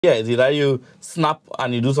Yeah, it's either you snap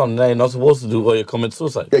and you do something that you're not supposed to do, or you commit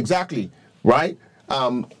suicide. Exactly, right?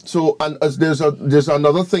 So and as there's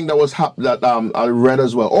another thing that was that I read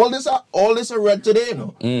as well. All this I read today, you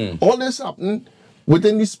know. All this happened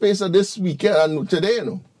within the space of this weekend and today, you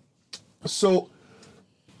know. So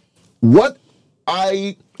what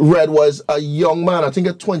I read was a young man, I think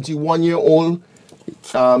a 21-year-old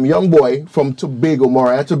young boy from Tobago,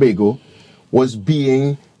 Moria, Tobago, was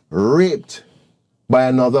being raped by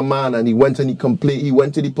another man, and he went and he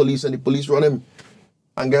went to the police, and the police run him.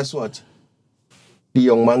 And guess what? The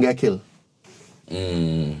young man got killed.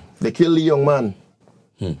 They killed the young man.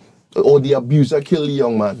 Or the abuser killed the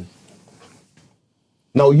young man.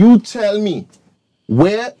 Now you tell me,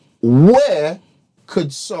 where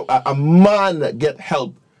could a man get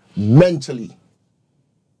help mentally,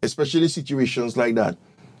 especially situations like that?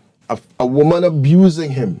 A woman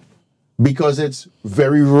abusing him, because it's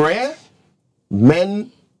very rare.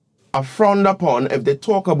 Men are frowned upon if they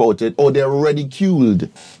talk about it, or they're ridiculed.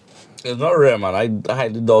 It's not rare, man. I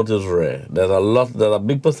highly doubt it's rare. There's a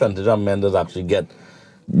big percentage of men that actually get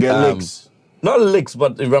licks. Not licks,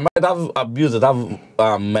 but if I might have abuse, it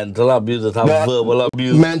have mental abuse, it have verbal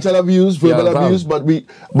abuse. Mental abuse, verbal abuse, but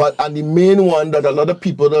the main one that a lot of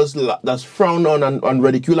people that's frowned on and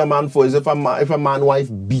ridicule a man for is if a man wife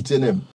beating him.